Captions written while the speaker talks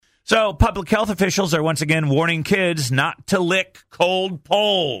So public health officials are once again warning kids not to lick cold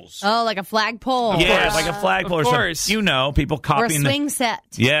poles. Oh, like a flagpole. Yeah, like a flagpole. Of course. You know, people Or a copying swing set.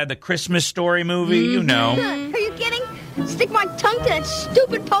 the Christmas Story movie, you know. Are you kidding? Stick my tongue to that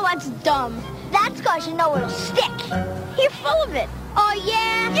stupid pole, that's dumb. That's because you know it'll stick. You're full of it. Oh,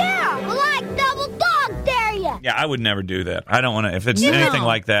 yeah? Yeah. Well, I double dog dare you. Yeah, I would never do that. I don't want to, if it's anything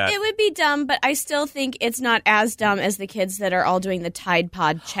like that. It would be dumb, but I still think it's not as dumb as the kids that are all doing the Tide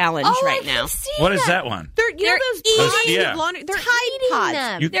Pod challenge right now. What is that one? They're They're eating eating They're Tide eating Pods.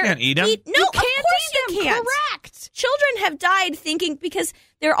 them. You can't eat them? No, of course you can't. Correct. Children have died thinking because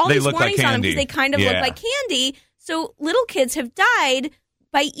there are all They these look like warnings on them candy. because they kind of look Yeah. like candy. So little kids have died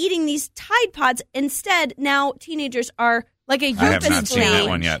by eating these Tide Pods. Instead, now teenagers are Like a I have not seen that change.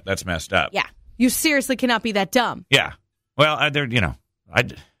 one yet. That's messed up. Yeah. You seriously cannot be that dumb. Yeah. Well,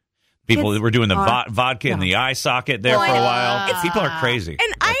 people were doing the vodka in yeah. the eye socket there Well, for a I know. while. People are crazy.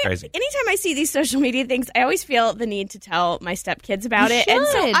 And They're crazy. anytime I see these social media things, I always feel the need to tell my stepkids about You it. And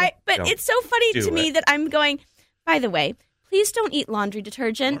so should. Don't it's so funny do to me it. that I'm going, by the way, please don't eat laundry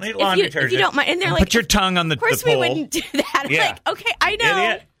detergent. Don't eat laundry If detergent. you don't mind. And they're Don't like, put your tongue on the pole. of course we wouldn't do that. I'm Yeah. like, okay, I know.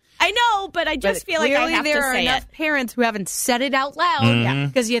 Idiot. I know, but I just feel like I Clearly have there to are say enough it. parents who haven't said it out loud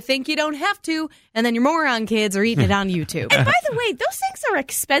because you think you don't have to, and then your moron kids are eating it on YouTube. And by the way, those things are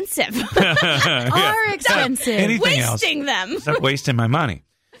expensive. Are expensive. Anything else? Wasting them. Stop wasting my money.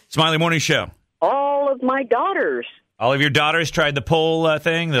 Smiley Morning Show. All of my daughters All of your daughters tried the pole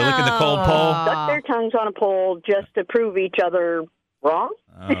thing, the licking the cold pole. stuck their tongues on a pole just to prove each other wrong.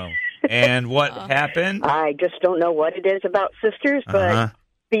 Oh. And what happened? I just don't know what it is about sisters, but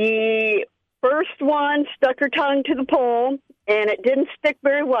the first one stuck her tongue to the pole, and it didn't stick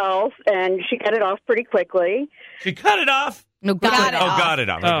very well, and she got it off pretty quickly. She cut it off. No, got it. Got it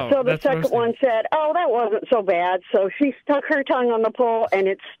off. Oh, So the that's what I was second one said, oh, that wasn't so bad. So she stuck her tongue on the pole, and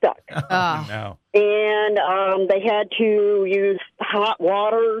it stuck. Oh. No. And they had to use hot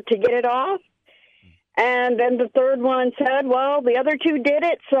water to get it off. And then the third one said, well, the other two did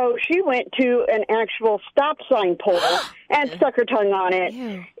it, so she went to an actual stop sign pole and stuck her tongue on it.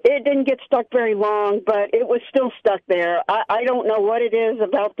 Ew. It didn't get stuck very long, but it was still stuck there. I don't know what it is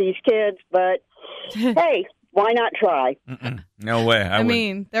about these kids, but hey, why not try? No way. I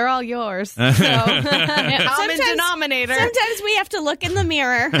mean, they're all yours. So, common denominator. Sometimes we have to look in the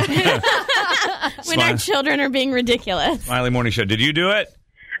mirror when our children are being ridiculous. Smiley Morning Show. Did you do it?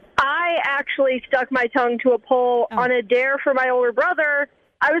 I actually stuck my tongue to a pole on a dare for my older brother.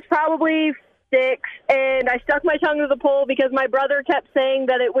 I was probably 6, and I stuck my tongue to the pole because my brother kept saying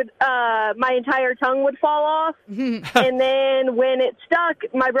that it would, my entire tongue would fall off. And then when it stuck,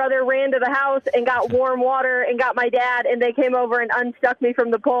 my brother ran to the house and got warm water and got my dad, and they came over and unstuck me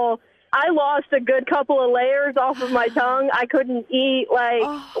from the pole. I lost a good couple of layers off of my tongue. I couldn't eat,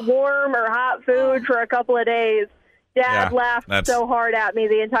 warm or hot food for a couple of days. Dad laughed so hard at me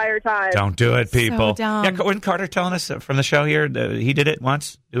the entire time. Don't do it, people. So dumb. Yeah, wasn't Carter telling us from the show here that he did it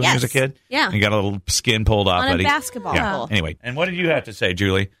once when he was a kid? Yeah. He got a little skin pulled off. On a but basketball pole. Anyway, and what did you have to say,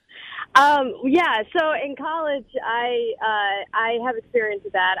 Julie? Yeah, so in college, I have experience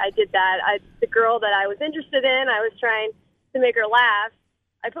with that. I did that. The girl that I was interested in, I was trying to make her laugh.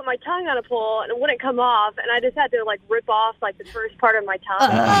 I put my tongue on a pole, and it wouldn't come off, and I just had to, rip off, the first part of my tongue.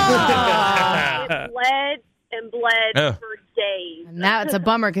 It bled and bled for days. And now it's a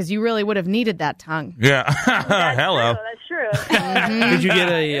bummer because you really would have needed that tongue. Yeah. Hello. That's true. Did you get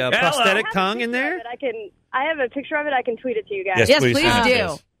a prosthetic tongue in there? I have a picture of it. I can tweet it to you guys. Yes, please send it do. to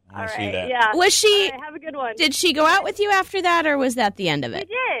us. I All wanna see right. that. Yeah. Was she? All right, have a good one. Did she go out with you after that, or was that the end of it?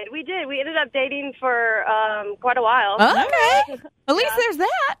 We did. We ended up dating for quite a while. Okay. At least there's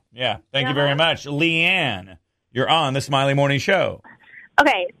that. Yeah. Thank you very much. Leanne, you're on the Smiley Morning Show.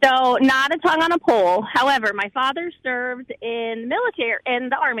 Okay, so not a tongue on a pole. However, my father served in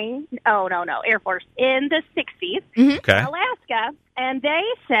the Army. Oh, no, Air Force in the 60s Okay. in Alaska. And they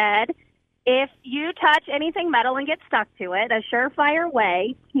said if you touch anything metal and get stuck to it, a surefire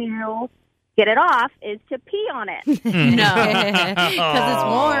way to get it off is to pee on it. No. Because it's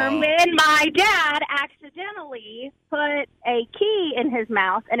warm. When my dad accidentally put a key in his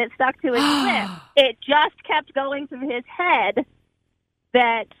mouth and it stuck to his lip, it just kept going through his head.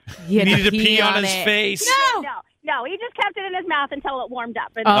 That He needed to pee on his it. face. No, he just kept it in his mouth until it warmed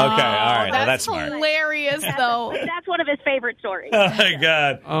up. And Okay, all right. Well, that's That's smart. hilarious, though. that's one of his favorite stories. Oh, my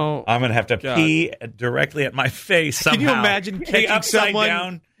God. Oh, I'm going to have to pee directly at my face somehow. Can you imagine catching upside someone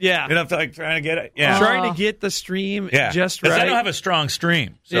down? Yeah. You know, like trying to get it. Yeah. Trying to get the stream just right. I don't have a strong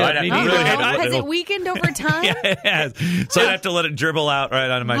stream. So Yeah, I'd have me to neither. really Has it weakened over time? Yeah, it has. So I'd have to let it dribble out right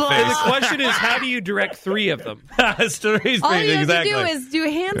onto my And the face. question is, how do you direct 3 of them? That's the reason. All you have Exactly. to do is do a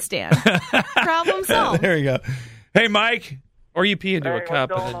handstand. Problem solved. There you go. Hey, Mike. Or you pee into a Hey, cup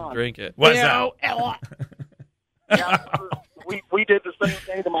what's and going then on? drink it. What's that? Yeah, we did the same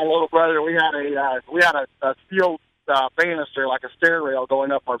thing to my little brother. We had a steel banister, like a stair rail,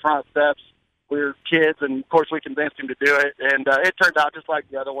 going up our front steps. We were kids, and of course we convinced him to do it. And it turned out just like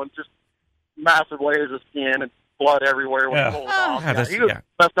the other ones, just massive layers of skin and blood everywhere. When he pulled it off. Yeah, He was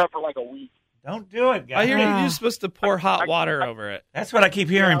messed up for like a week. Don't do it, guys. I hear you're supposed to pour hot water over it That's what I keep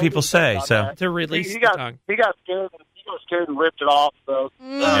hearing people say. So to release He the got tongue. he got scared. He got scared and ripped it off. So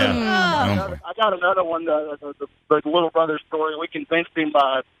yeah. I got another one. The little brother story. We convinced him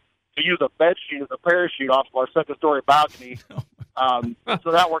to use a bed sheet as a parachute off of our second-story balcony.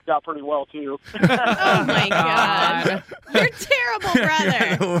 So that worked out pretty well too. Oh my God. You're terrible,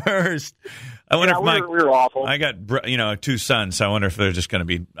 brother. the worst. I wonder if we were awful. I got 2 sons, so I wonder if they're just going to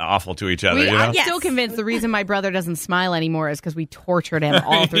be awful to each other. I'm still convinced the reason my brother doesn't smile anymore is because we tortured him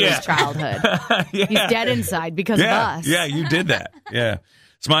all through his childhood. Yeah. He's dead inside because of us. Yeah, you did that. Yeah.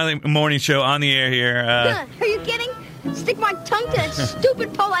 Smiley Morning Show on the air here. Are you kidding? Stick my tongue to that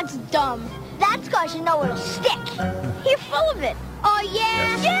stupid pole. That's dumb. That's because you know it'll stick. You're full of it. Oh,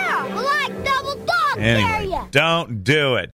 yeah? Yeah. Well, like double dog dare Anyway, ya. don't do it.